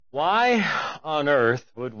Why on earth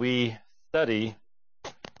would we study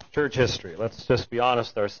church history? Let's just be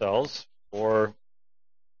honest ourselves. For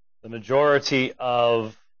the majority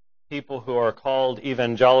of people who are called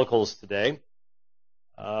evangelicals today,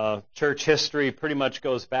 church history pretty much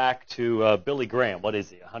goes back to Billy Graham. What is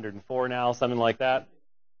he, 104 now, something like that?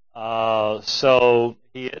 So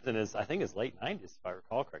he is in his, I think his late 90s, if I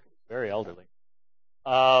recall correctly. Very elderly.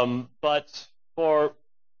 But for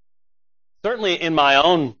certainly in my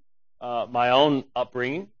own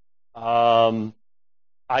upbringing, I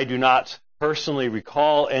do not personally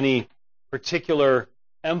recall any particular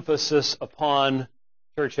emphasis upon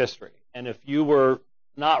church history. And if you were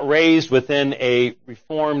not raised within a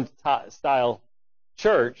Reformed style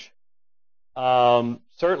church,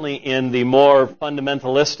 certainly in the more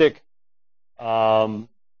fundamentalistic General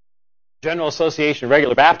Association of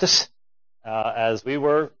Regular Baptists, as we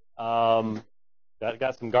were,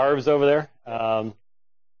 got some garbs over there.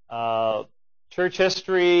 Church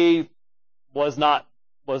history was not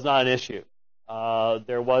an issue.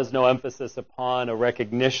 There was no emphasis upon a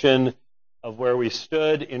recognition of where we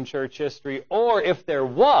stood in church history, or if there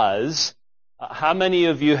was, how many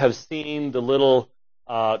of you have seen the little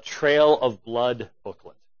Trail of Blood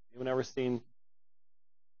booklet? Anyone ever seen?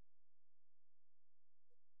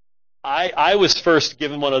 I was first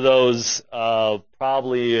given one of those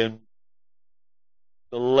probably in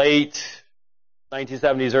the late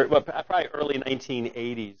 1970s, or probably early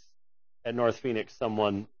 1980s at North Phoenix.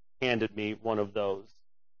 Someone handed me one of those.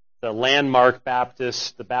 The Landmark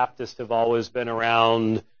Baptist, the Baptists have always been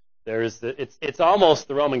around. It's almost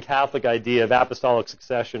the Roman Catholic idea of apostolic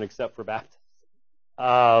succession, except for Baptists.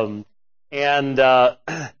 And I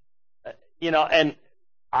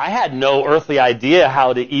had no earthly idea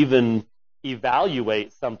how to even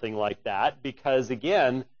evaluate something like that, because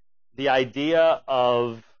again, the idea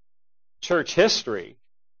of church history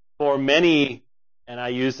for many, and I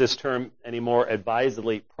use this term anymore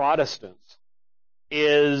advisedly, Protestants,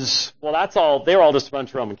 is, well, that's all, they're all just a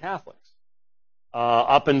bunch of Roman Catholics.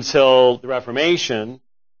 Up until the Reformation,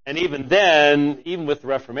 and even then, even with the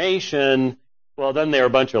Reformation, well, then they were a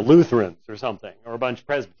bunch of Lutherans or something, or a bunch of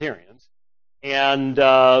Presbyterians. And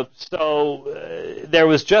so there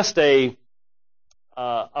was just a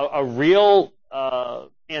real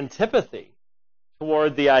antipathy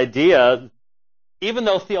toward the idea, even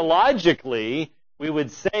though theologically we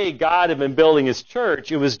would say God had been building His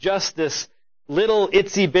church, it was just this little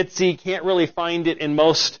itsy-bitsy, can't really find it in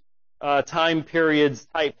most time periods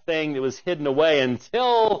type thing that was hidden away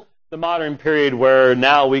until the modern period, where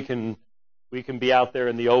now we can be out there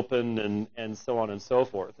in the open and so on and so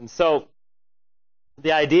forth. And so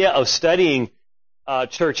the idea of studying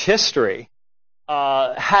church history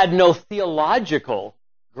had no theological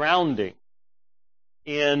grounding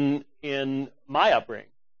in my upbringing.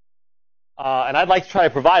 And I'd like to try to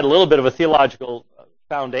provide a little bit of a theological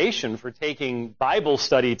foundation for taking Bible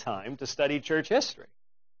study time to study church history.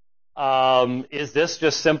 Is this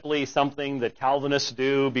just simply something that Calvinists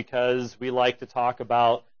do because we like to talk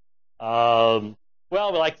about, we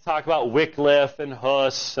like to talk about Wycliffe and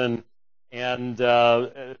Huss, and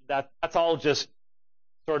that's all just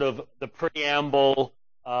sort of the preamble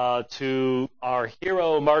to our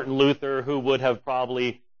hero Martin Luther, who would have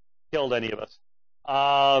probably killed any of us,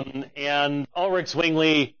 and Ulrich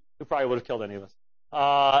Zwingli, who probably would have killed any of us,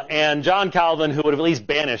 and John Calvin, who would have at least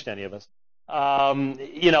banished any of us.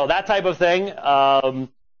 That type of thing.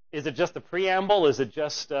 Is it just the preamble? Is it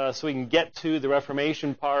just so we can get to the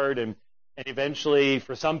Reformation part, and eventually,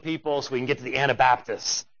 for some people, so we can get to the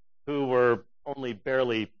Anabaptists, who were only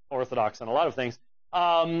barely orthodox on a lot of things?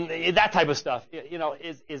 That type of stuff.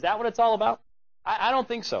 Is that what it's all about? I don't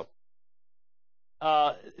think so.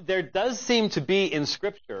 There does seem to be in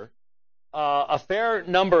Scripture a fair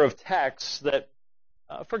number of texts that,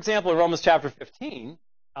 for example, in Romans chapter 15,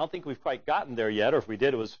 I don't think we've quite gotten there yet, or if we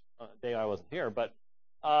did, it was a day I wasn't here. But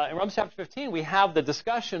in Romans chapter 15, we have the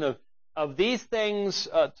discussion of these things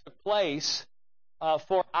took place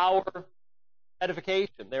for our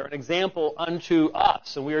edification. They're an example unto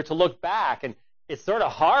us, and we are to look back. And it's sort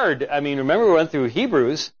of hard. I mean, remember we went through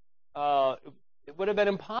Hebrews. It would have been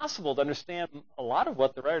impossible to understand a lot of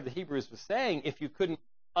what the writer of the Hebrews was saying if you couldn't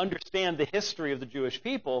understand the history of the Jewish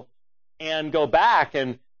people and go back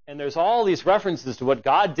and there's all these references to what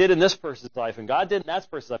God did in this person's life and God did in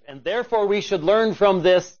that person's life, and therefore we should learn from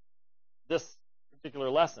this particular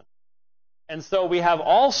lesson. And so we have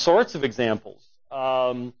all sorts of examples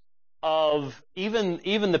of even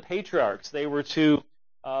the patriarchs. They were to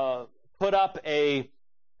put up a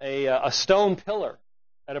stone pillar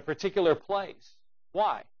at a particular place.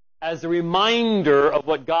 Why? as a reminder of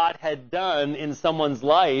what God had done in someone's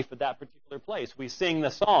life at that particular place. We sing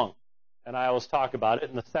the song, and I always talk about it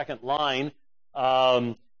in the second line.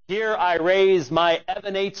 Here I raise my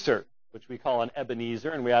Ebenezer, which we call an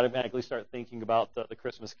Ebenezer, and we automatically start thinking about the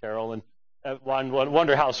Christmas Carol, and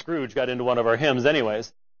wonder how Scrooge got into one of our hymns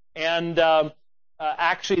anyways. And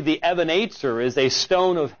actually the Ebenezer is a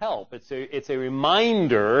stone of help. It's a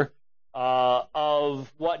reminder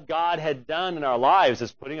of what God had done in our lives.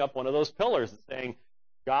 It's putting up one of those pillars and saying,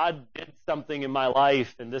 God did something in my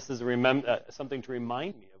life, and this is something to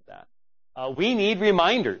remind me of that. We need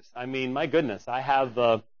reminders. I mean, my goodness, I have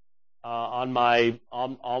on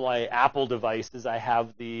all my Apple devices, I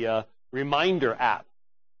have the Reminder app,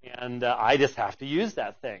 and I just have to use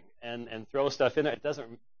that thing and throw stuff in it. It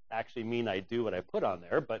doesn't actually mean I do what I put on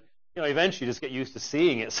there, but eventually you just get used to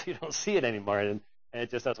seeing it, so you don't see it anymore, and it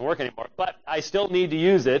just doesn't work anymore. But I still need to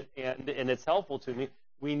use it, and it's helpful to me.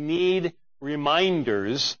 We need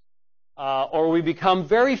reminders, or we become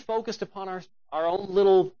very focused upon our own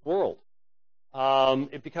little world.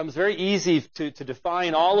 It becomes very easy to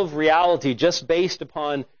define all of reality just based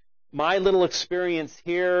upon my little experience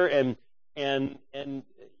here, and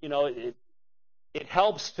it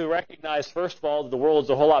helps to recognize, first of all, that the world's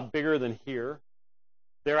a whole lot bigger than here.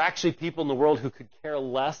 There are actually people in the world who could care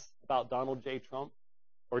less about Donald J. Trump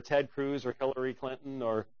or Ted Cruz or Hillary Clinton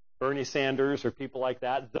or Bernie Sanders or people like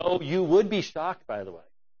that, though you would be shocked, by the way.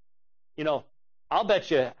 I'll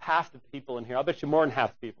bet you half the people in here, I'll bet you more than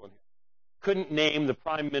half the people in here, couldn't name the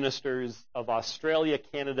prime ministers of Australia,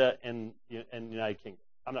 Canada, and the United Kingdom.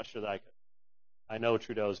 I'm not sure that I could. I know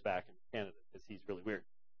Trudeau's back in Canada because he's really weird.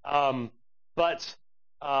 But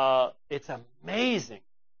it's amazing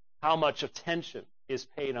how much attention is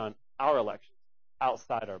paid on our elections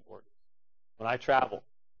outside our borders. When I travel,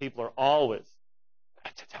 people are always,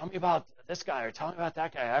 tell me about this guy or tell me about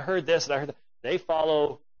that guy. I heard this and I heard that. They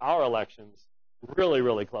follow our elections really,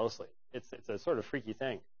 really closely. It's a sort of freaky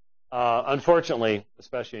thing. Unfortunately,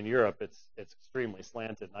 especially in Europe, it's extremely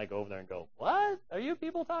slanted, and I go over there and go, what are you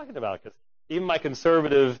people talking about? Because even my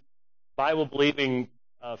conservative, Bible-believing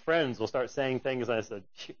friends will start saying things, and I said,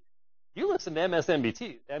 you listen to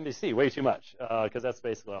MSNBC way too much, because that's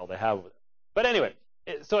basically all they have with it. But anyway,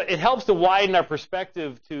 so it helps to widen our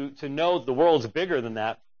perspective to know the world's bigger than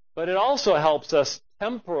that, but it also helps us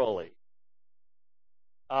temporally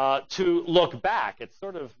to look back. It's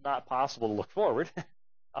sort of not possible to look forward.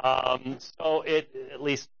 So at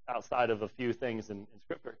least outside of a few things in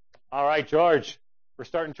Scripture. All right, George, we're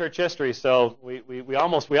starting church history, so we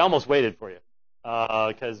almost waited for you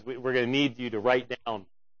because we're going to need you to write down,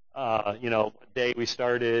 what day we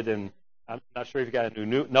started, and I'm not sure if you got a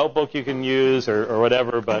new notebook you can use or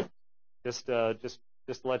whatever, but just to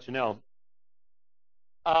let you know.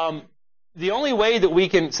 The only way that we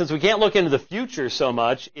can, since we can't look into the future so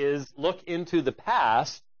much, is look into the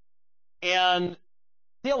past. And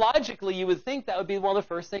theologically, you would think that would be one of the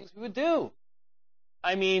first things we would do.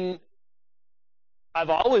 I mean, I've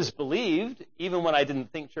always believed, even when I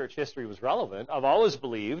didn't think church history was relevant, I've always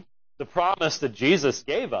believed the promise that Jesus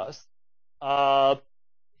gave us,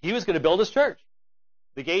 he was going to build his church.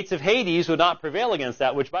 The gates of Hades would not prevail against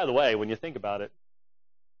that, which, by the way, when you think about it,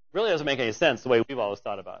 really doesn't make any sense the way we've always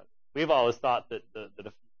thought about it. We've always thought that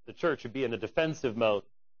the church would be in a defensive mode.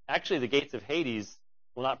 Actually, the gates of Hades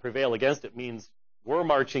will not prevail against it means we're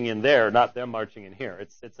marching in there, not them marching in here.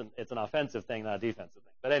 It's an offensive thing, not a defensive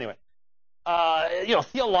thing. But anyway,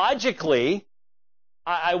 theologically,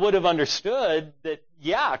 I would have understood that,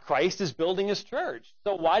 yeah, Christ is building his church.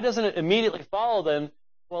 So why doesn't it immediately follow then,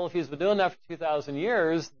 well, if he's been doing that for 2,000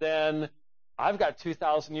 years, then I've got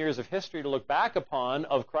 2,000 years of history to look back upon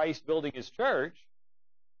of Christ building his church.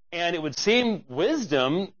 And it would seem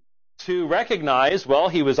wisdom to recognize, well,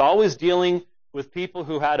 he was always dealing with people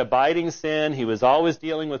who had abiding sin. He was always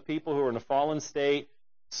dealing with people who were in a fallen state.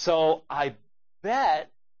 So I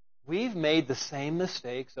bet we've made the same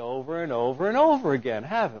mistakes over and over and over again,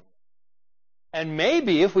 haven't we? And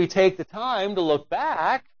maybe if we take the time to look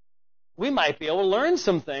back, we might be able to learn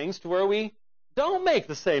some things to where we don't make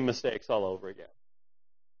the same mistakes all over again.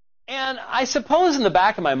 And I suppose in the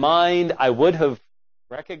back of my mind, I would have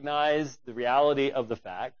recognized the reality of the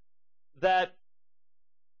fact that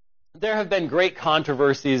there have been great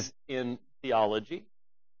controversies in theology.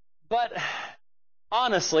 But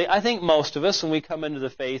honestly, I think most of us, when we come into the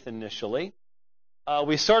faith initially,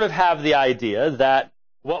 we sort of have the idea that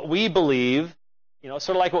what we believe, sort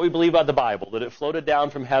of like what we believe about the Bible, that it floated down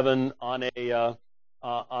from heaven on a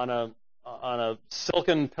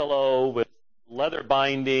silken pillow with leather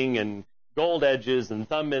binding and gold edges and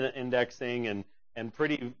thumb indexing, and and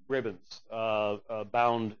pretty ribbons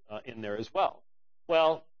bound in there as well.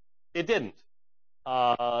 Well, it didn't.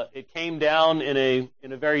 It came down in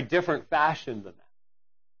a very different fashion than that.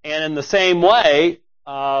 And in the same way,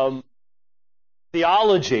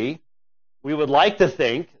 theology, we would like to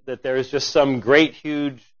think that there's just some great,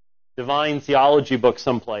 huge, divine theology book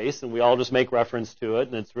someplace, and we all just make reference to it,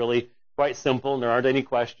 and it's really quite simple, and there aren't any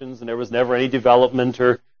questions, and there was never any development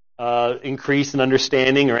or increase in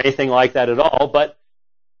understanding or anything like that at all. But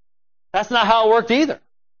that's not how it worked either.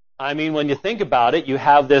 I mean, when you think about it, you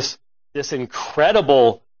have this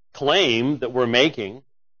incredible claim that we're making,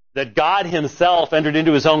 that God himself entered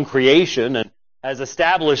into his own creation and has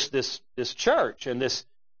established this church. And this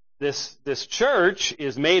church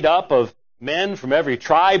is made up of men from every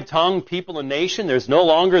tribe, tongue, people, and nation. There's no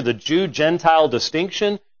longer the Jew-Gentile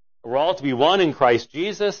distinction. We're all to be one in Christ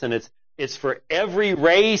Jesus, and it's for every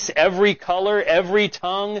race, every color, every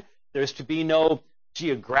tongue. There's to be no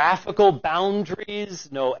geographical boundaries,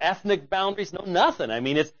 no ethnic boundaries, no nothing. I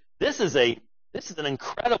mean, this is an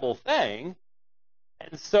incredible thing.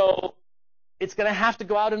 And so it's going to have to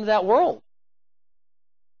go out into that world.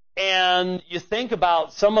 And you think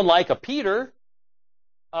about someone like a Peter,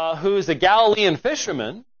 who's a Galilean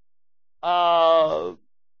fisherman.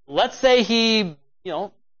 Let's say he,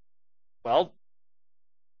 the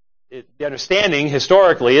understanding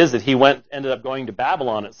historically is that he ended up going to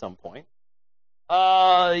Babylon at some point.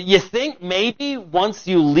 You think maybe once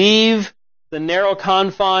you leave the narrow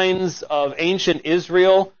confines of ancient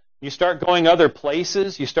Israel, you start going other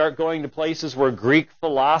places. You start going to places where Greek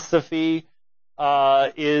philosophy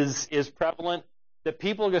is prevalent, that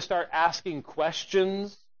people are going to start asking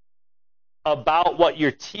questions about what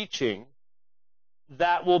you're teaching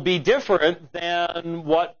that will be different than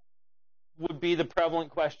what would be the prevalent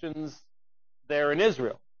questions there in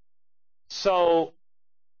Israel. So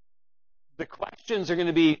the questions are going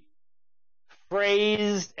to be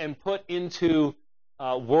phrased and put into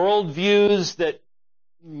worldviews that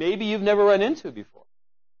maybe you've never run into before.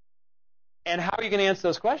 And how are you going to answer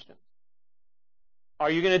those questions? Are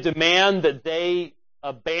you going to demand that they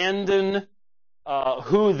abandon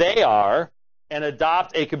who they are and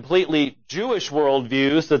adopt a completely Jewish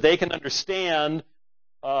worldview so that they can understand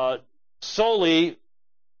solely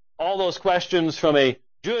all those questions from a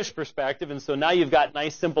Jewish perspective, and so now you've got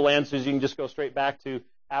nice, simple answers. You can just go straight back to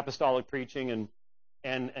apostolic preaching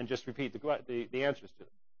and just repeat the answers to them.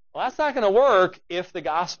 Well, that's not going to work if the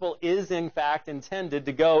gospel is, in fact, intended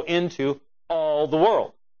to go into all the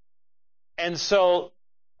world. And so,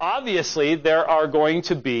 obviously, there are going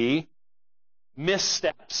to be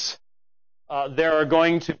missteps. There are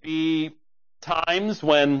going to be times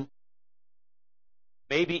when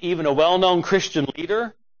maybe even a well-known Christian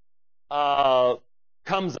leader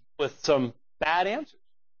comes up with some bad answers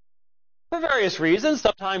for various reasons,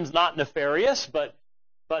 sometimes not nefarious, but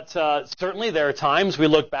certainly there are times we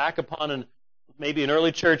look back upon maybe an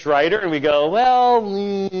early church writer and we go, well,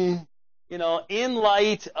 in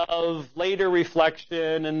light of later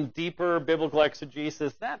reflection and deeper biblical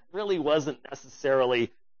exegesis, that really wasn't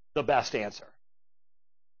necessarily the best answer.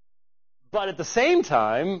 But at the same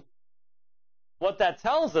time, what that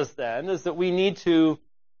tells us then is that we need to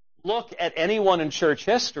look at anyone in church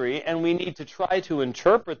history and we need to try to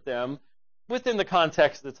interpret them within the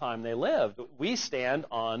context of the time they lived. We stand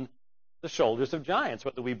on the shoulders of giants,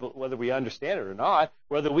 whether we understand it or not,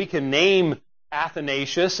 whether we can name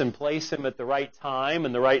Athanasius and place him at the right time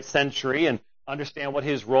and the right century and understand what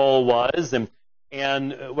his role was,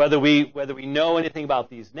 and whether we know anything about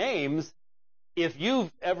these names. If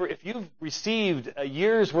you've received a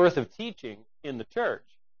year's worth of teaching in the church,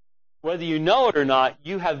 whether you know it or not,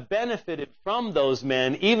 you have benefited from those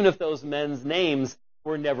men, even if those men's names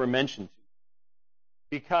were never mentioned to you.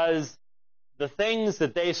 Because the things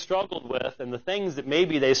that they struggled with and the things that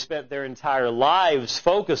maybe they spent their entire lives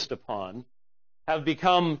focused upon have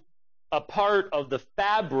become a part of the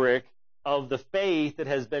fabric of the faith that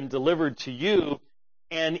has been delivered to you,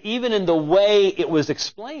 and even in the way it was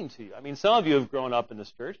explained to you. I mean, some of you have grown up in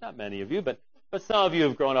this church, not many of you, but some of you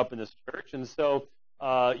have grown up in this church, and so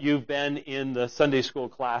you've been in the Sunday school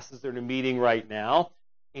classes that are meeting right now,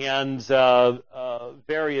 and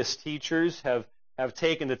various teachers have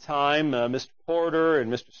taken the time. Mr. Porter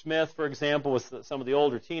and Mr. Smith, for example, with some of the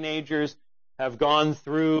older teenagers, have gone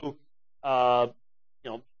through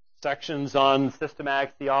sections on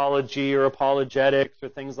systematic theology or apologetics or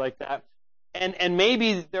things like that. And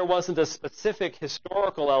maybe there wasn't a specific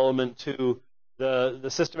historical element to the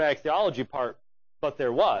systematic theology part, but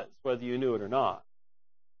there was, whether you knew it or not.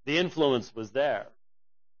 The influence was there.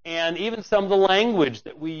 And even some of the language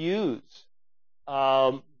that we use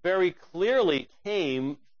very clearly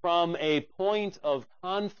came from a point of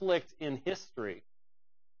conflict in history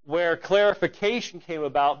where clarification came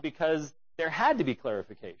about because there had to be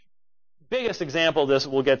clarification. Biggest example of this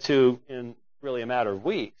we'll get to in really a matter of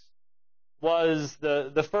weeks was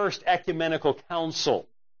the first ecumenical council.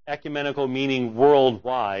 Ecumenical meaning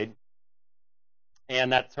worldwide,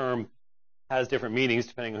 and that term has different meanings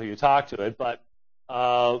depending on who you talk to it, but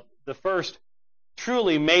the first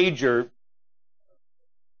truly major,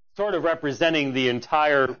 sort of representing the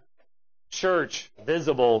entire church,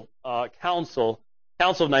 visible council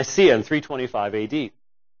of Nicaea in 325 AD.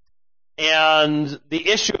 And the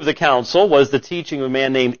issue of the council was the teaching of a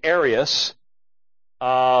man named Arius,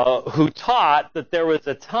 who taught that there was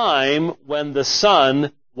a time when the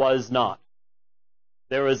Son was not.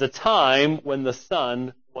 There was a time when the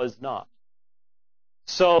Son was not.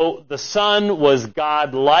 So the Son was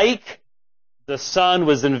God-like. The Son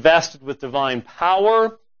was invested with divine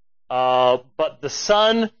power. But the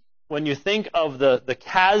Son, when you think of the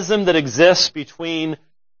chasm that exists between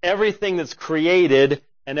everything that's created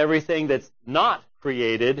and everything that's not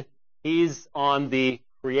created, he's on the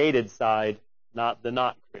created side, not the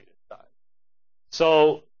not created side.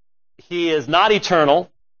 So he is not eternal.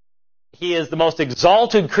 He is the most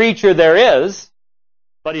exalted creature there is,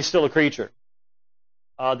 but he's still a creature.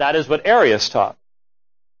 That is what Arius taught.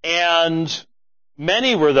 And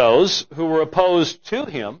many were those who were opposed to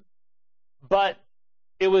him, but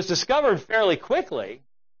it was discovered fairly quickly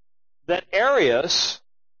that Arius,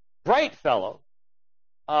 bright fellow,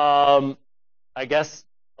 I guess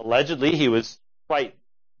allegedly he was quite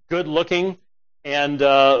good looking and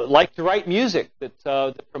liked to write music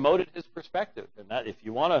that promoted his perspective. And that, if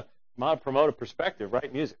you want to promote a perspective,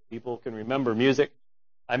 write music. People can remember music.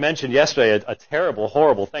 I mentioned yesterday a terrible,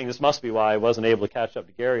 horrible thing. This must be why I wasn't able to catch up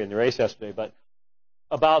to Gary in the race yesterday. But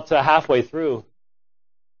about halfway through,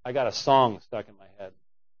 I got a song stuck in my head.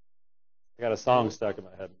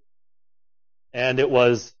 And it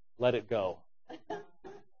was Let It Go.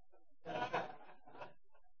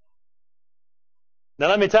 Now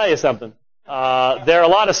let me tell you something. There are a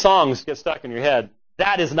lot of songs that get stuck in your head.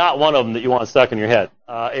 That is not one of them that you want stuck in your head.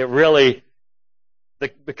 It really,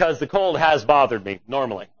 because the cold has bothered me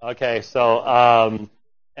normally. Okay, so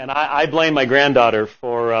and I blame my granddaughter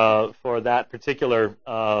for that particular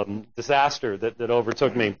disaster that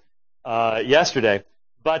overtook me yesterday.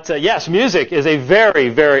 But yes, music is a very,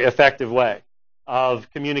 very effective way of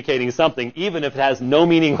communicating something, even if it has no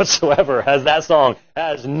meaning whatsoever. As that song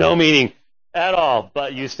has no meaning at all,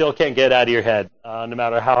 but you still can't get it out of your head, no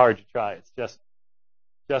matter how hard you try. It's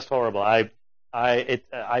just horrible. I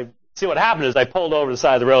see what happened is I pulled over to the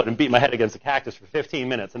side of the road and beat my head against a cactus for 15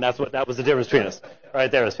 minutes, and that was the difference between us.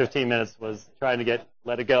 Right there, it was 15 minutes was trying to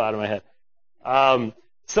Let It Go out of my head.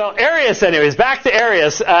 So Arius, anyways, back to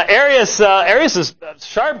Arius. Arius is a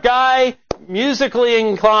sharp guy, musically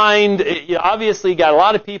inclined. Obviously got a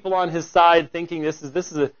lot of people on his side thinking this is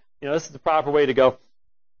the proper way to go.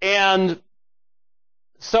 And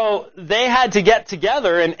so they had to get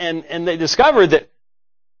together and they discovered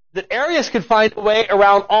that Arius could find a way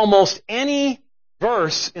around almost any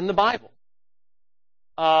verse in the Bible.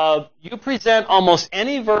 You present almost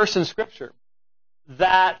any verse in Scripture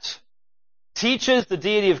that teaches the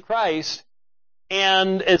deity of Christ,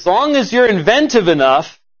 and as long as you're inventive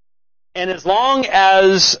enough, and as long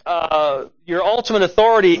as your ultimate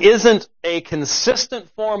authority isn't a consistent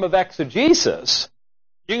form of exegesis,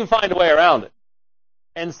 you can find a way around it.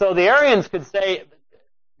 And so the Arians could say,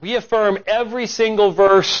 we affirm every single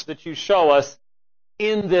verse that you show us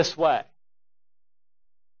in this way.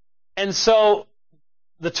 And so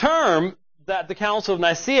the term that the Council of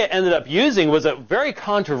Nicaea ended up using was a very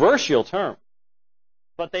controversial term.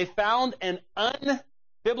 But they found an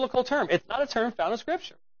unbiblical term. It's not a term found in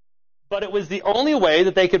Scripture. But it was the only way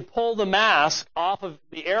that they could pull the mask off of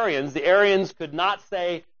the Arians. The Arians could not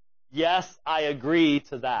say, yes, I agree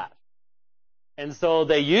to that. And so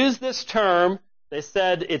they used this term. They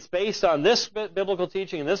said it's based on this biblical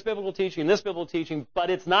teaching and this biblical teaching and this biblical teaching, but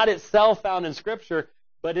it's not itself found in Scripture,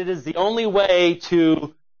 but it is the only way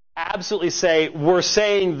to absolutely say, we're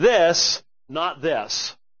saying this, not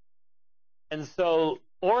this. And so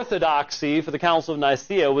orthodoxy for the Council of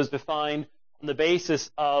Nicaea was defined on the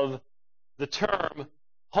basis of the term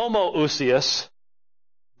homoousios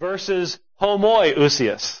versus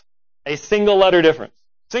homoiousios. A single letter difference.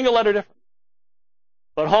 Single letter difference.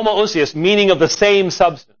 But homoousios, meaning of the same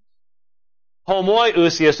substance.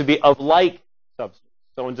 Homoiousios would be of like substance.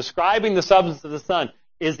 So in describing the substance of the Son,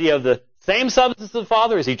 is he of the same substance of the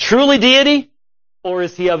Father? Is he truly deity? Or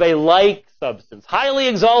is he of a like substance? Highly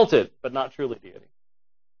exalted, but not truly deity.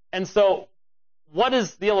 And so what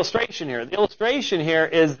is the illustration here? The illustration here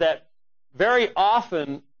is that very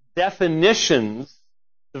often definitions,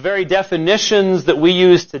 the very definitions that we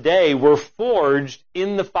use today, were forged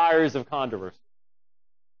in the fires of controversy.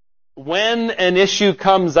 When an issue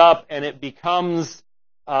comes up and it becomes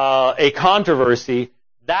a controversy,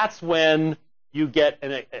 that's when you get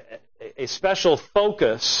a special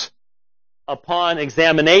focus upon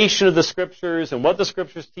examination of the Scriptures and what the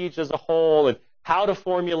Scriptures teach as a whole and how to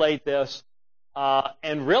formulate this.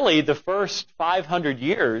 And really, the first 500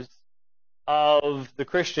 years of the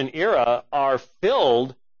Christian era are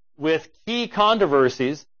filled with key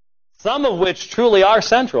controversies, some of which truly are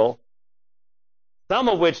central, some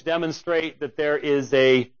of which demonstrate that there is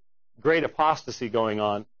a great apostasy going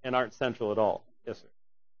on and aren't central at all. Yes, sir.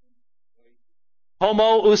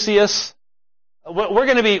 Homoousios. We're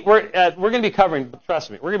going to be covering. Trust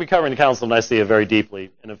me, we're going to be covering the Council of Nicaea very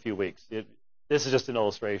deeply in a few weeks. This is just an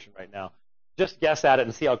illustration right now. Just guess at it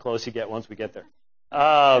and see how close you get once we get there.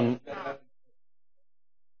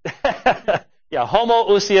 Yeah,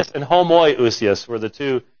 homoousios and homoiousios were the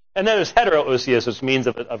two, and then there's heteroousios, which means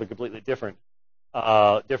of a completely different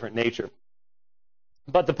nature.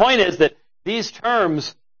 But the point is that these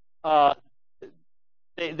terms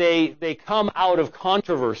they come out of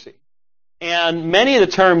controversy, and many of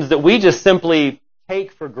the terms that we just simply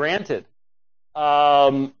take for granted,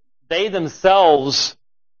 they themselves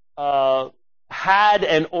had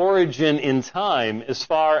an origin in time as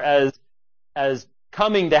far as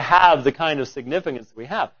coming to have the kind of significance that we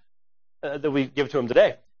have, that we give to them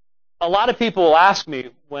today. A lot of people will ask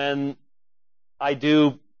me when I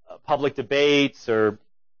do public debates or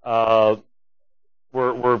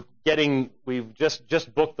we've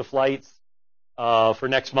just booked the flights for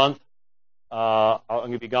next month. I'm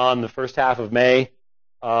going to be gone the first half of May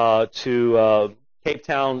to Cape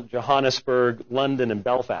Town, Johannesburg, London, and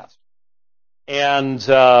Belfast. And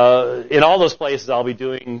in all those places, I'll be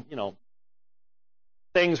doing,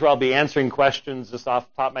 things where I'll be answering questions just off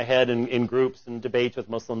the top of my head in groups and debates with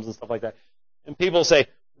Muslims and stuff like that. And people say,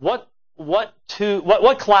 what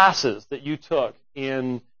classes that you took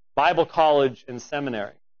in Bible college and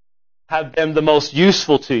seminary have been the most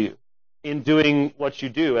useful to you in doing what you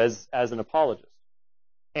do as an apologist?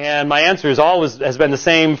 And my answer has been the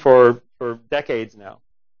same for decades now.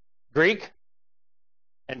 Greek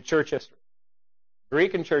and church history.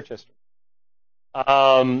 Greek and church history.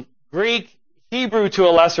 Greek, Hebrew to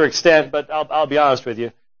a lesser extent, but I'll be honest with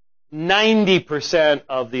you, 90%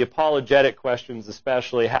 of the apologetic questions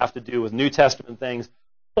especially have to do with New Testament things,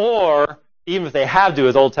 or even if they have to do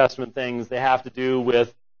with Old Testament things, they have to do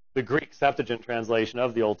with the Greek Septuagint translation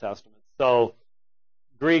of the Old Testament. So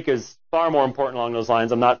Greek is far more important along those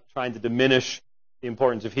lines. I'm not trying to diminish the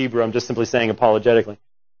importance of Hebrew. I'm just simply saying apologetically.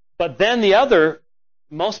 But then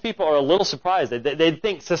most people are a little surprised. They'd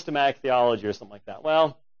think systematic theology or something like that.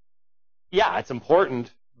 Well, yeah, it's important,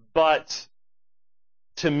 but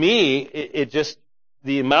to me, it just,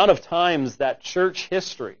 the amount of times that church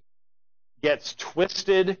history gets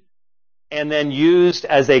twisted and then used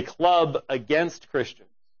as a club against Christians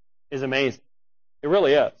is amazing. It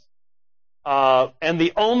really is. And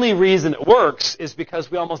the only reason it works is because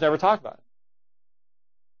we almost never talk about it.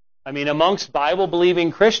 I mean, amongst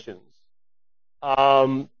Bible-believing Christians,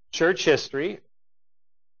 church history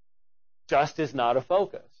just is not a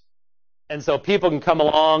focus. And so people can come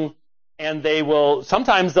along and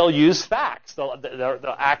sometimes they'll use facts. They'll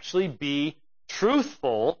actually be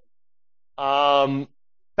truthful,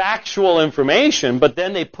 factual information, but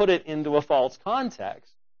then they put it into a false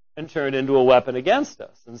context and turn it into a weapon against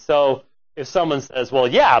us. And so if someone says, well,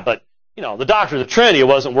 yeah, but the doctrine of the Trinity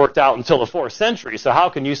wasn't worked out until the 4th century, so how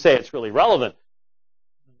can you say it's really relevant?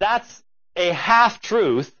 That's a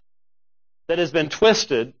half-truth that has been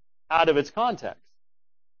twisted out of its context.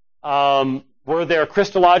 Were there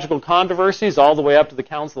Christological controversies all the way up to the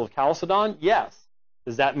Council of Chalcedon? Yes.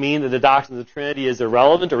 Does that mean that the doctrine of the Trinity is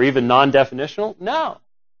irrelevant or even non-definitional? No.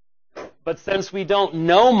 But since we don't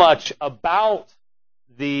know much about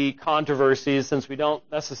the controversies, since we don't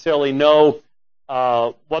necessarily know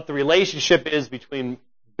what the relationship is between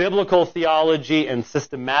biblical theology and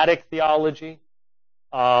systematic theology,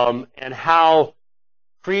 and how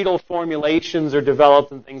creedal formulations are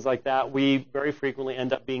developed and things like that, we very frequently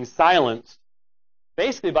end up being silenced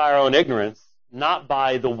basically by our own ignorance, not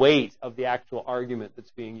by the weight of the actual argument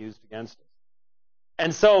that's being used against us.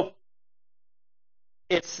 And so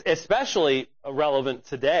it's especially relevant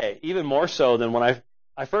today, even more so than when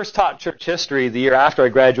I first taught church history the year after I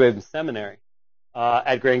graduated from seminary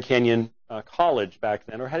at Grand Canyon College back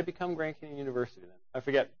then, or had it become Grand Canyon University then? I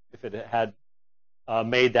forget if it had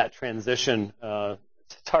made that transition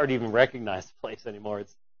It's hard to even recognize the place anymore.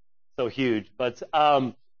 It's so huge. But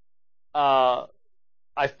I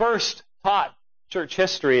first taught church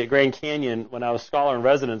history at Grand Canyon when I was scholar in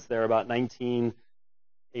residence there about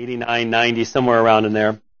 1989, 90, somewhere around in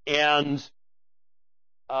there. And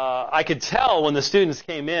I could tell when the students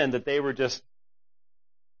came in that they were just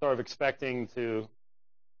sort of expecting to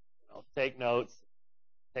take notes,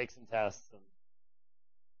 take some tests, and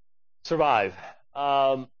survive.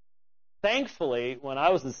 Thankfully, when I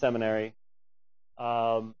was in seminary,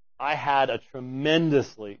 I had a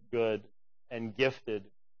tremendously good and gifted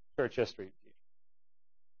church history teacher.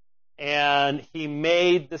 And he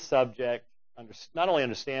made the subject not only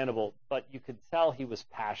understandable, but you could tell he was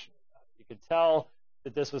passionate about it. You could tell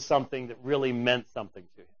that this was something that really meant something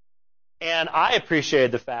to him. And I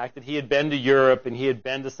appreciated the fact that he had been to Europe and he had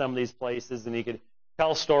been to some of these places and he could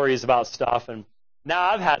tell stories about stuff. And now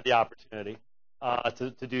I've had the opportunity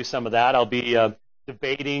to do some of that. I'll be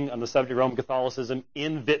debating on the subject of Roman Catholicism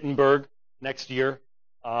in Wittenberg next year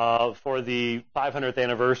for the 500th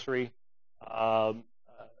anniversary.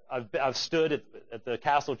 I've stood at the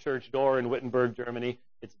Castle Church door in Wittenberg, Germany.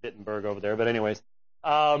 It's Wittenberg over there, but anyways.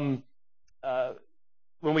 When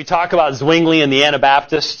we talk about Zwingli and the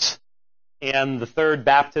Anabaptists and the third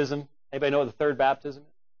baptism, anybody know what the third baptism is?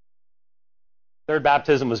 Third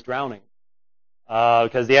baptism was drowning.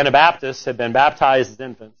 Because the Anabaptists had been baptized as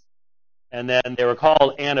infants, and then they were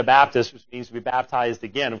called Anabaptists, which means to be baptized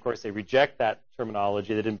again. Of course, they reject that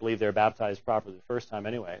terminology. They didn't believe they were baptized properly the first time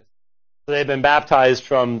anyways. So they've been baptized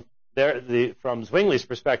from Zwingli's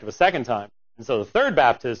perspective a second time. And so the third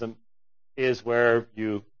baptism is where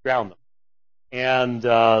you drown them. And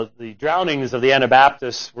the drownings of the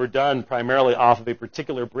Anabaptists were done primarily off of a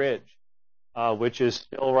particular bridge, which is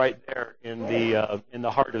still right there in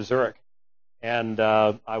the heart of Zurich. And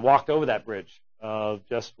I walked over that bridge.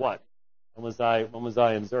 Just what? When was I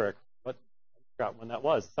in Zurich? I forgot when that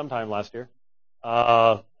was. Sometime last year.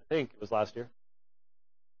 I think it was last year.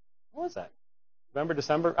 What was that? November,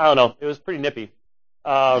 December? I don't know. It was pretty nippy.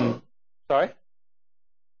 Sorry? It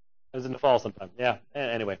was in the fall sometime. Yeah.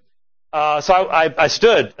 Anyway. So I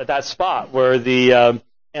stood at that spot where the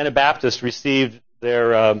Anabaptists received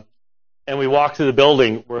their, and we walked through the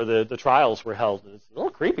building where the trials were held. It's a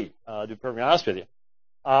little creepy, to be perfectly honest with you.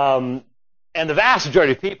 And the vast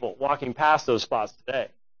majority of people walking past those spots today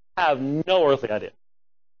have no earthly idea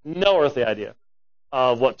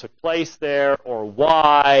of what took place there or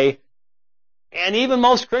why. And even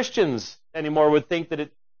most Christians anymore would think that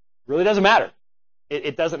it really doesn't matter.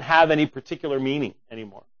 It doesn't have any particular meaning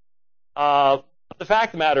anymore. But the fact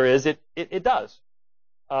of the matter is, it does.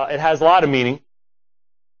 It has a lot of meaning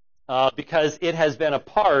because it has been a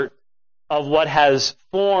part of what has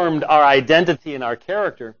formed our identity and our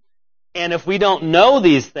character. And if we don't know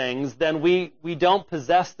these things, then we don't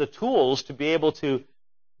possess the tools to be able to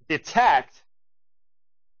detect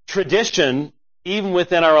tradition even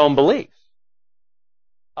within our own beliefs.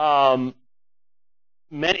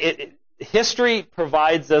 History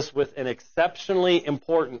provides us with an exceptionally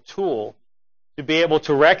important tool to be able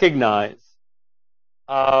to recognize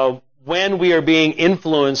when we are being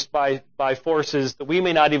influenced by forces that we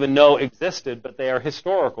may not even know existed, but they are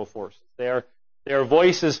historical forces. They are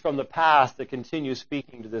voices from the past that continue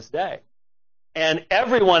speaking to this day. And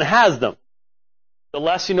everyone has them. The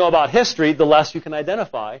less you know about history, the less you can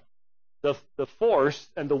identify the force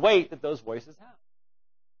and the weight that those voices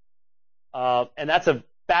have. And that's a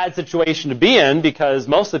bad situation to be in because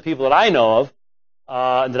most of the people that I know of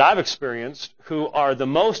and that I've experienced who are the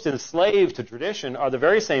most enslaved to tradition are the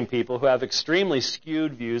very same people who have extremely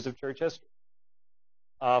skewed views of church history.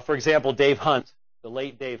 For example, Dave Hunt, the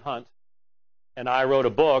late Dave Hunt, and I wrote a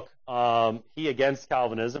book, he against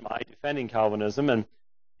Calvinism, I defending Calvinism,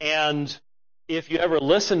 and if you ever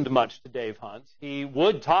listened much to Dave Hunt, he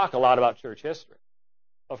would talk a lot about church history.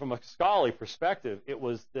 But from a scholarly perspective, it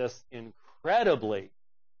was this incredibly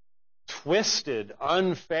twisted,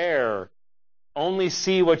 unfair, only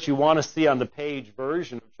see what you want to see on the page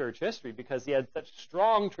version of church history because he had such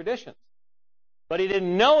strong traditions. But he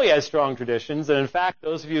didn't know he had strong traditions, and in fact,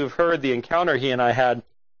 those of you who have heard the encounter he and I had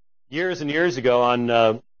years and years ago on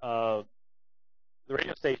the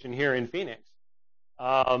radio station here in Phoenix,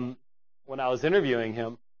 when I was interviewing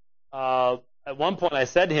him, at one point I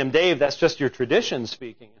said to him, Dave, that's just your tradition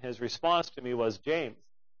speaking. And his response to me was, James,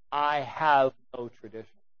 I have no tradition.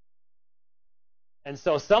 And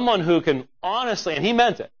so someone who can honestly, and he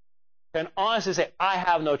meant it, can honestly say, I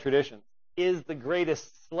have no tradition, is the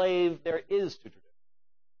greatest slave there is to tradition.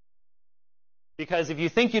 Because if you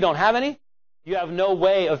think you don't have any, you have no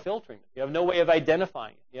way of filtering it. You have no way of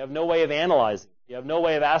identifying it. You have no way of analyzing it. You have no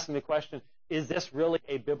way of asking the question, is this really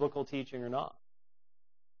a biblical teaching or not?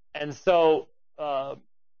 And so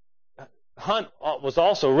Hunt was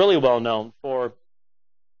also really well known for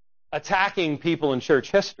attacking people in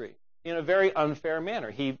church history in a very unfair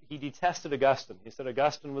manner. He detested Augustine. He said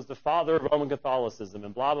Augustine was the father of Roman Catholicism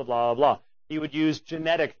and blah, blah, blah, blah. He would use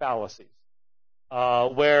genetic fallacies,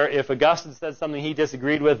 where if Augustine said something he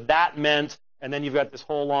disagreed with, that meant, and then you've got this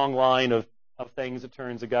whole long line of things that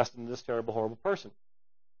turns Augustine into this terrible, horrible person.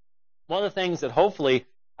 One of the things that hopefully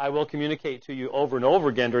I will communicate to you over and over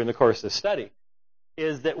again during the course of this study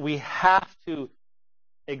is that we have to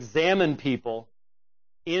examine people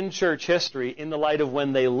in church history in the light of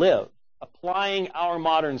when they lived. Applying our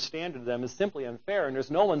modern standard to them is simply unfair, and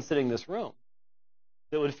there's no one sitting in this room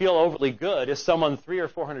that would feel overly good if someone 300 or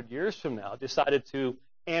 400 years from now decided to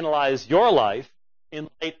analyze your life in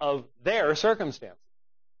light of their circumstances.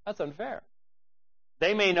 That's unfair.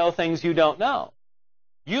 They may know things you don't know.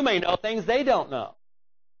 You may know things they don't know.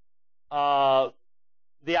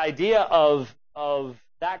 The idea of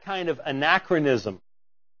that kind of anachronism,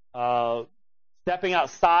 stepping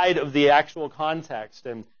outside of the actual context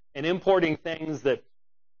and importing things that,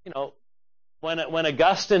 when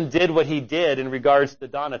Augustine did what he did in regards to the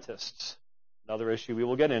Donatists, another issue we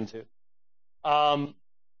will get into,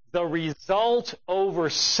 the result over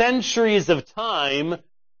centuries of time,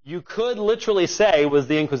 you could literally say, was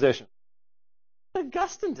the Inquisition.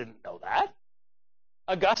 Augustine didn't know that.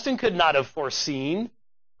 Augustine could not have foreseen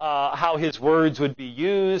how his words would be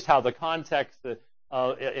used, how the context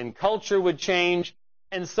in culture would change.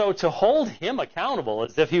 And so to hold him accountable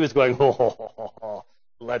as if he was going,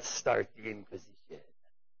 let's start the Inquisition,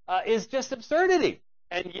 is just absurdity.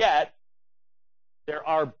 And yet, there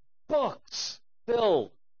are books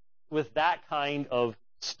filled with that kind of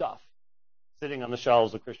stuff sitting on the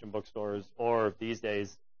shelves of Christian bookstores, or these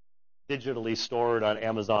days, digitally stored on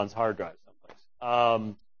Amazon's hard drive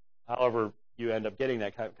someplace. However you end up getting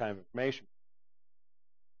that kind of information.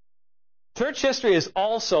 Church history is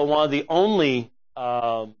also one of the only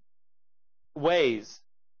ways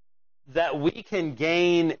that we can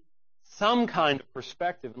gain some kind of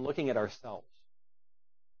perspective in looking at ourselves.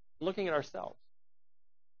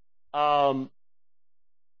 And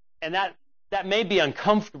that may be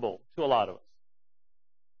uncomfortable to a lot of us,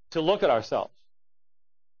 to look at ourselves.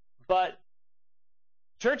 But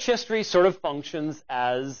church history sort of functions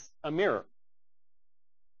as a mirror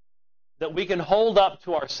that we can hold up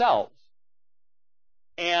to ourselves.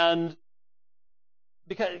 And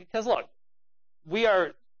because look, we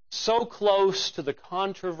are so close to the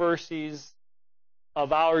controversies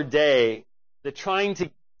of our day that trying to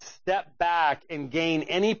step back and gain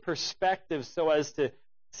any perspective so as to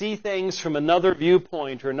see things from another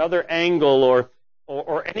viewpoint or another angle or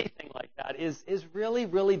anything like that is really,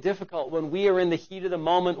 really difficult when we are in the heat of the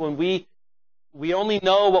moment, when we only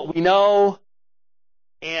know what we know,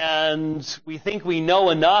 and we think we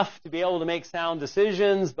know enough to be able to make sound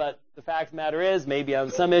decisions, but the fact of the matter is maybe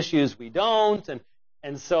on some issues we don't.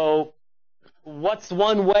 And so what's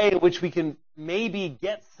one way in which we can maybe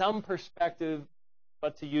get some perspective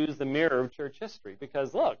but to use the mirror of church history?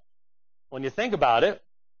 Because look, when you think about it,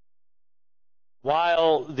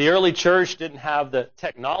 while the early church didn't have the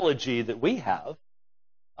technology that we have,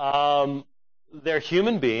 they're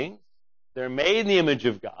human beings. They're made in the image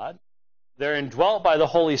of God. They're indwelt by the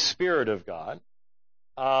Holy Spirit of God.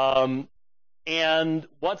 And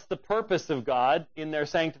what's the purpose of God in their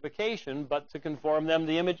sanctification but to conform them to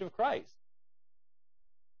the image of Christ?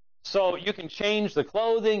 So you can change the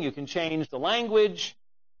clothing, you can change the language,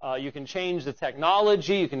 you can change the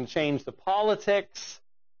technology, you can change the politics,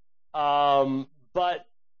 but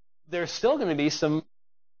there's still going to be some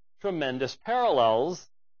tremendous parallels,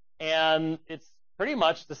 and it's pretty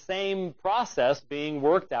much the same process being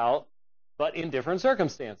worked out, but in different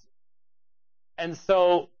circumstances. And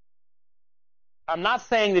so I'm not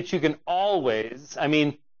saying that you can always,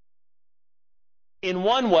 in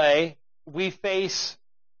one way, we face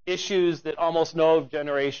issues that almost no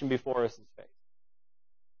generation before us has faced.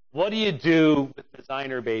 What do you do with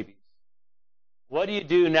designer babies? What do you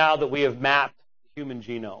do now that we have mapped the human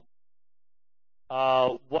genome?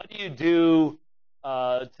 What do you do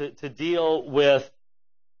to deal with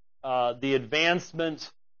the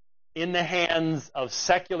advancement in the hands of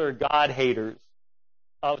secular God-haters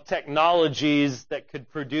of technologies that could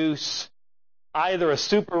produce either a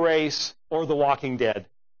super race or the Walking Dead?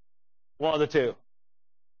 One of the two.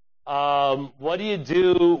 What do you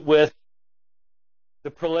do with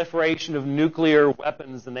the proliferation of nuclear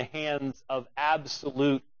weapons in the hands of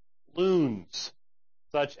absolute loons,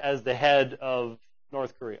 such as the head of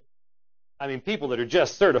North Korea? People that are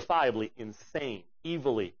just certifiably insane,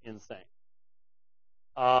 evilly insane.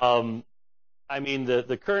 I mean,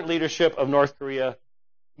 the current leadership of North Korea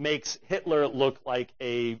makes Hitler look like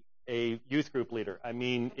a youth group leader. I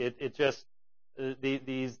mean, it just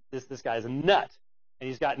this guy's a nut, and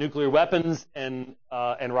he's got nuclear weapons and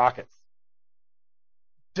rockets.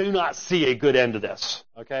 Do not see a good end to this.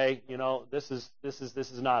 Okay, this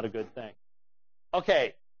is not a good thing.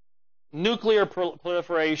 Okay, nuclear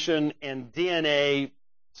proliferation and DNA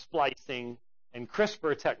splicing and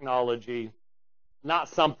CRISPR technology, not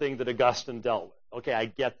something that Augustine dealt with. Okay, I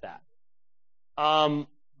get that.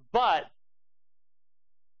 But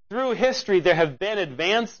through history, there have been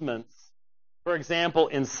advancements, for example,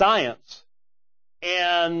 in science,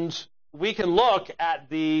 and we can look at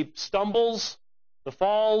the stumbles, the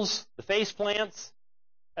falls, the face plants,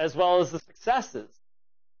 as well as the successes,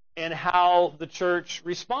 and how the church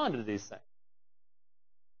responded to these things.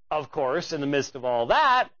 Of course, in the midst of all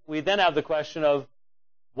that, we then have the question of,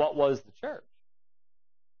 what was the church?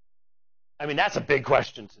 I mean, that's a big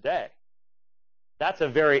question today. That's a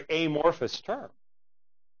very amorphous term.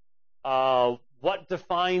 What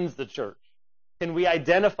defines the church? Can we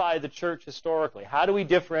identify the church historically? How do we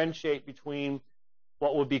differentiate between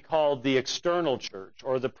what would be called the external church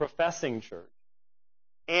or the professing church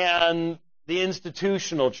and the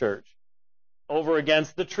institutional church over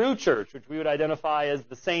against the true church, which we would identify as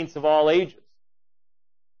the saints of all ages?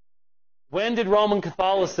 When did Roman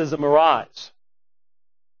Catholicism arise?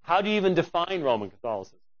 How do you even define Roman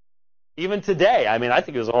Catholicism? Even today, I mean, I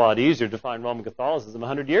think it was a lot easier to define Roman Catholicism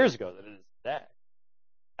 100 years ago than it is today.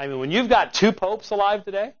 I mean, when you've got two popes alive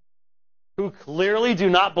today who clearly do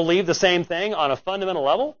not believe the same thing on a fundamental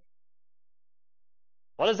level,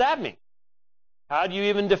 what does that mean? How do you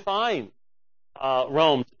even define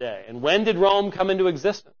Rome today? And when did Rome come into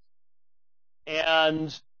existence?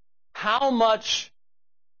 And how much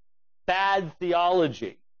bad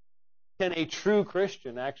theology can a true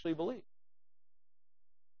Christian actually believe?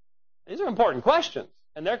 These are important questions,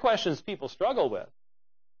 and they're questions people struggle with.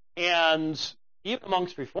 And even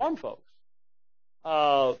amongst Reformed folks,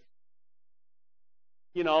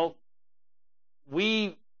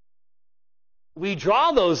 we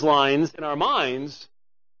draw those lines in our minds,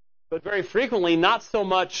 but very frequently not so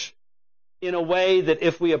much in a way that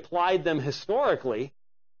if we applied them historically,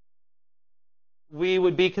 we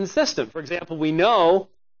would be consistent. For example, we know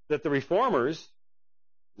that the Reformers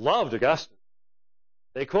loved Augustine.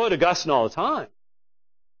 They quote Augustine all the time.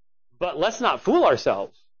 But let's not fool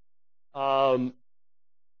ourselves.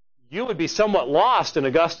 You would be somewhat lost in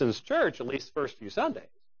Augustine's church, at least the first few Sundays.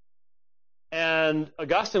 And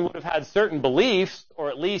Augustine would have had certain beliefs, or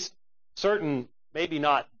at least certain, maybe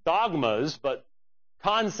not dogmas, but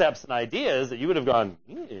concepts and ideas that you would have gone,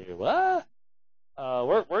 what?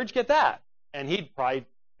 Where'd you get that? And he'd probably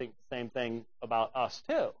think the same thing about us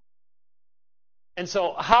too. And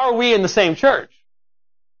so how are we in the same church?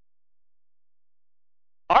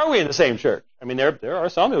 Are we in the same church? I mean, there are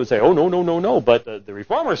some who would say, oh, no, but the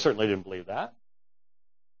Reformers certainly didn't believe that.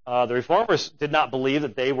 The Reformers did not believe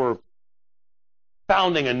that they were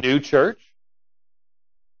founding a new church.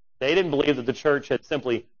 They didn't believe that the church had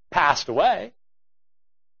simply passed away.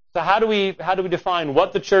 So how do we define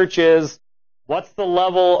what the church is? What's the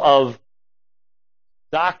level of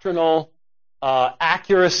doctrinal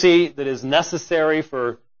accuracy that is necessary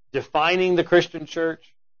for defining the Christian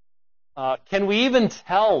church? Can we even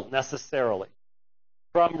tell necessarily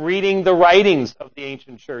from reading the writings of the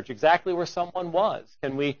ancient church exactly where someone was?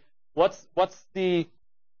 What's the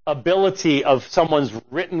ability of someone's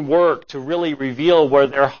written work to really reveal where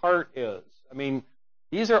their heart is? I mean,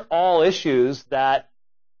 these are all issues that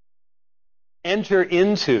enter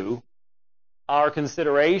into our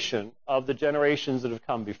consideration of the generations that have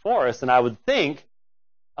come before us, and I would think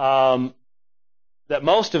that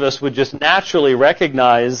most of us would just naturally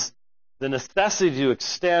recognize the necessity to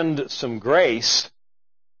extend some grace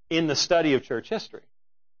in the study of church history.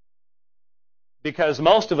 Because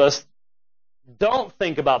most of us don't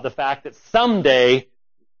think about the fact that someday,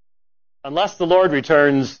 unless the Lord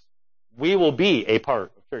returns, we will be a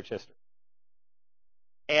part of church history.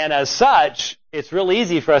 And as such, it's real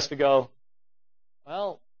easy for us to go,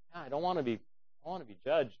 well, I don't want to be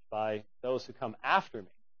judged by those who come after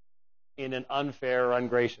me in an unfair or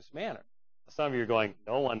ungracious manner. Some of you are going,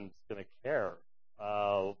 no one's going to care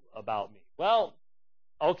about me. Well,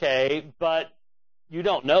 okay, but you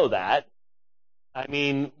don't know that. I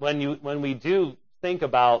mean, when we do think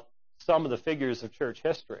about some of the figures of church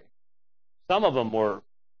history, some of them were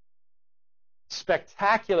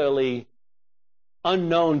spectacularly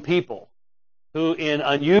unknown people who, in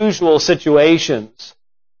unusual situations,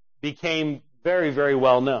 became very, very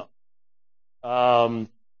well known.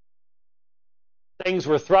 things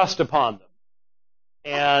were thrust upon them.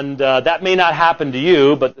 And that may not happen to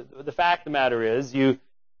you, but the fact of the matter is,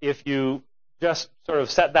 if you just sort of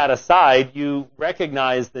set that aside, you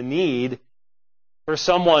recognize the need for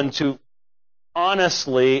someone to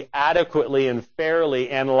honestly, adequately, and fairly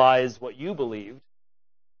analyze what you believed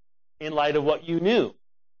in light of what you knew,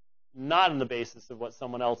 not on the basis of what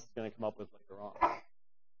someone else is going to come up with later on.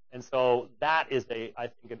 And so that is, I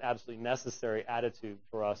think, an absolutely necessary attitude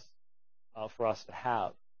for us to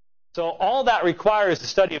have. So all that requires the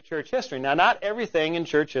study of church history. Now, not everything in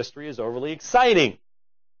church history is overly exciting.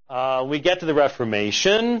 We get to the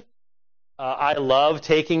Reformation. I love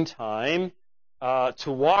taking time to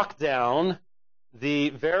walk down the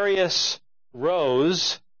various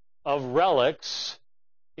rows of relics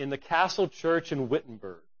in the Castle Church in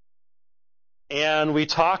Wittenberg. And we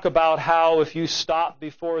talk about how if you stop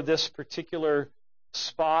before this particular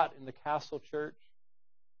spot in the Castle Church,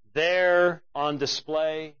 there on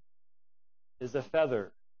display is a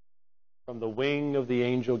feather from the wing of the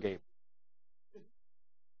angel Gabriel.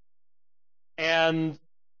 And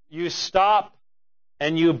you stop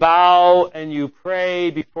and you bow and you pray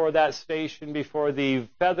before that station, before the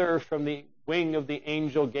feather from the wing of the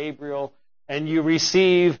angel Gabriel, and you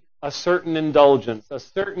receive a certain indulgence, a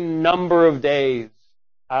certain number of days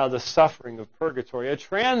out of the suffering of purgatory, a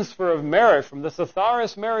transfer of merit from the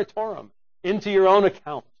Thesaurus Meritorum into your own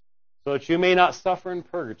account, so that you may not suffer in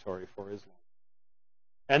purgatory for as long.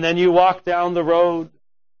 And then you walk down the road,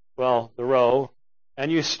 the row,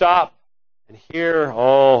 and you stop, and here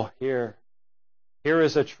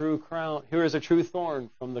is a true crown, here is a true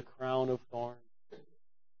thorn from the crown of thorns.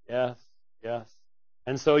 Yes, yes.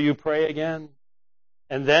 And so you pray again,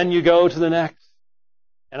 and then you go to the next.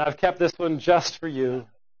 And I've kept this one just for you.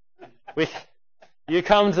 You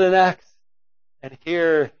come to the next, and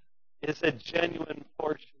here is a genuine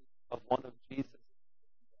portion of one of Jesus.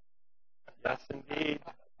 Yes, indeed.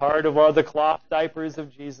 Part of all the cloth diapers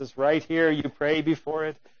of Jesus. Right here, you pray before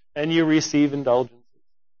it, and you receive indulgences.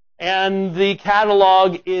 And the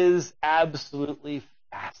catalog is absolutely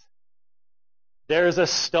fascinating. There's a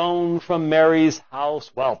stone from Mary's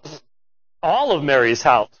house. Well, all of Mary's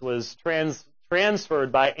house was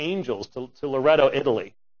transferred by angels to Loreto,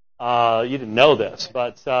 Italy. You didn't know this,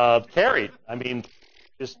 but carried. I mean,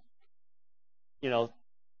 just,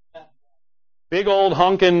 big old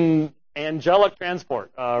honkin' angelic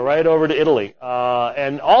transport right over to Italy.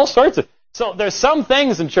 And all sorts of... So there's some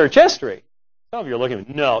things in church history. Some of you are looking at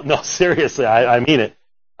me. No, seriously, I mean it.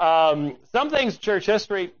 Some things in church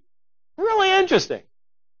history, really interesting.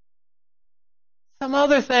 Some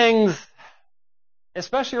other things,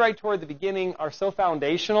 especially right toward the beginning, are so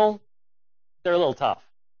foundational, they're a little tough.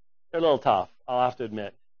 I'll have to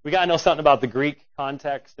admit. We got to know something about the Greek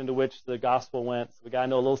context into which the gospel went. So we got to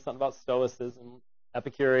know a little something about Stoicism,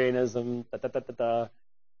 Epicureanism,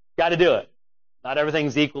 Got to do it. Not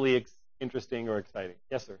everything's equally interesting or exciting.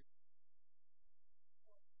 Yes, sir.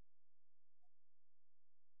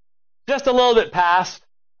 Just a little bit past.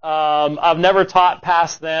 I've never taught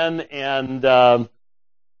past then, and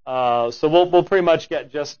so we'll pretty much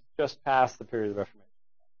get just past the period of Reformation.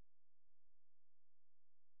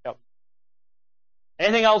 Yep.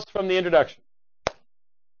 Anything else from the introduction?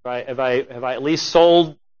 Right? Have I at least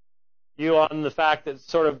sold you on the fact that it'd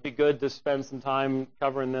sort of be good to spend some time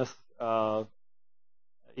covering this,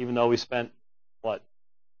 even though we spent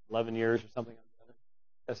 11 years or something?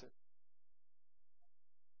 Yes, sir.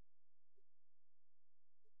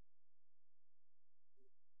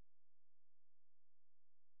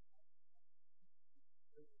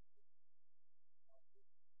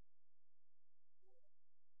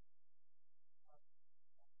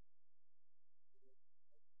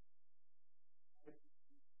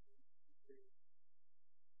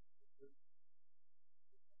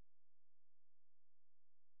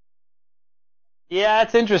 Yeah,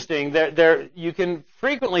 it's interesting. There you can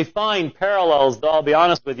frequently find parallels, though I'll be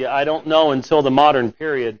honest with you, I don't know until the modern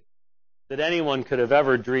period that anyone could have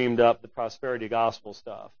ever dreamed up the prosperity gospel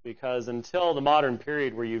stuff. Because until the modern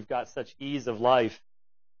period where you've got such ease of life,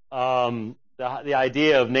 the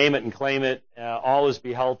idea of name it and claim it, always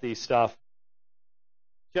be healthy stuff,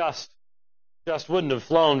 just wouldn't have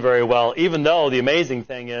flown very well. Even though the amazing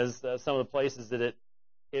thing is some of the places that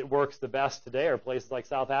it works the best today are places like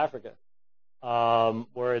South Africa.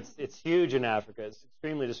 Where it's huge in Africa. It's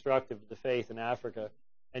extremely destructive to the faith in Africa.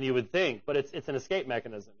 And you would think, but it's an escape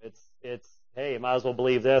mechanism. It's hey, you might as well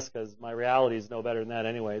believe this because my reality is no better than that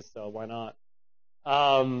anyways, so why not?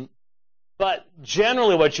 But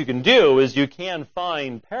generally what you can do is you can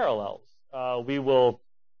find parallels. We will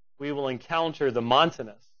encounter the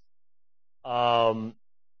Montanists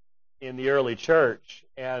in the early church,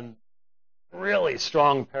 and really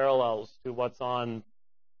strong parallels to what's on,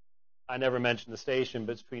 I never mentioned the station,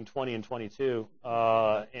 but it's between 20 and 22,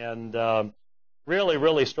 and really,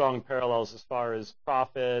 really strong parallels as far as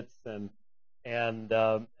prophets and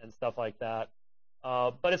stuff like that.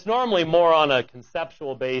 But it's normally more on a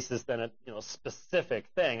conceptual basis than a specific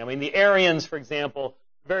thing. I mean, the Arians, for example,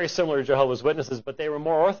 very similar to Jehovah's Witnesses, but they were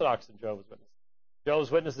more orthodox than Jehovah's Witnesses.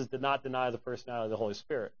 Jehovah's Witnesses did not deny the personality of the Holy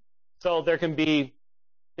Spirit. So there can be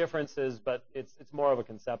differences, but it's more of a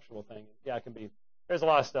conceptual thing. Yeah, it can be. There's a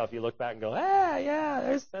lot of stuff you look back and go,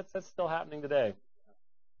 yeah, that's still happening today.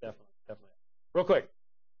 Yeah, definitely. Real quick,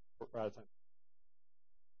 we're out of time.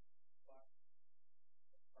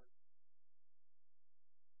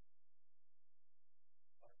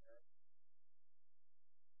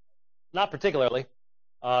 Not particularly.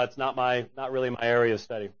 It's not really my area of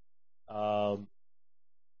study.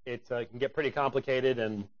 It can get pretty complicated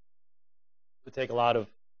and would take a lot of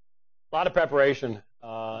preparation.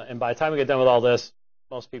 And by the time we get done with all this,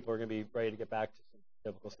 most people are going to be ready to get back to some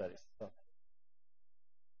biblical studies. So.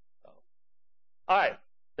 All right,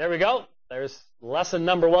 there we go. There's lesson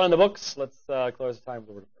number 1 in the books. Let's close the time with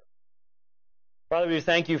the word of prayer. Father, we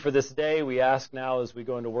thank you for this day. We ask now as we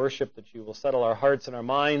go into worship that you will settle our hearts and our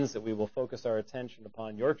minds, that we will focus our attention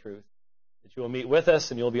upon your truth, that you will meet with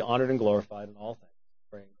us and you will be honored and glorified in all things.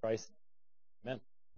 Pray in Christ's name. Amen.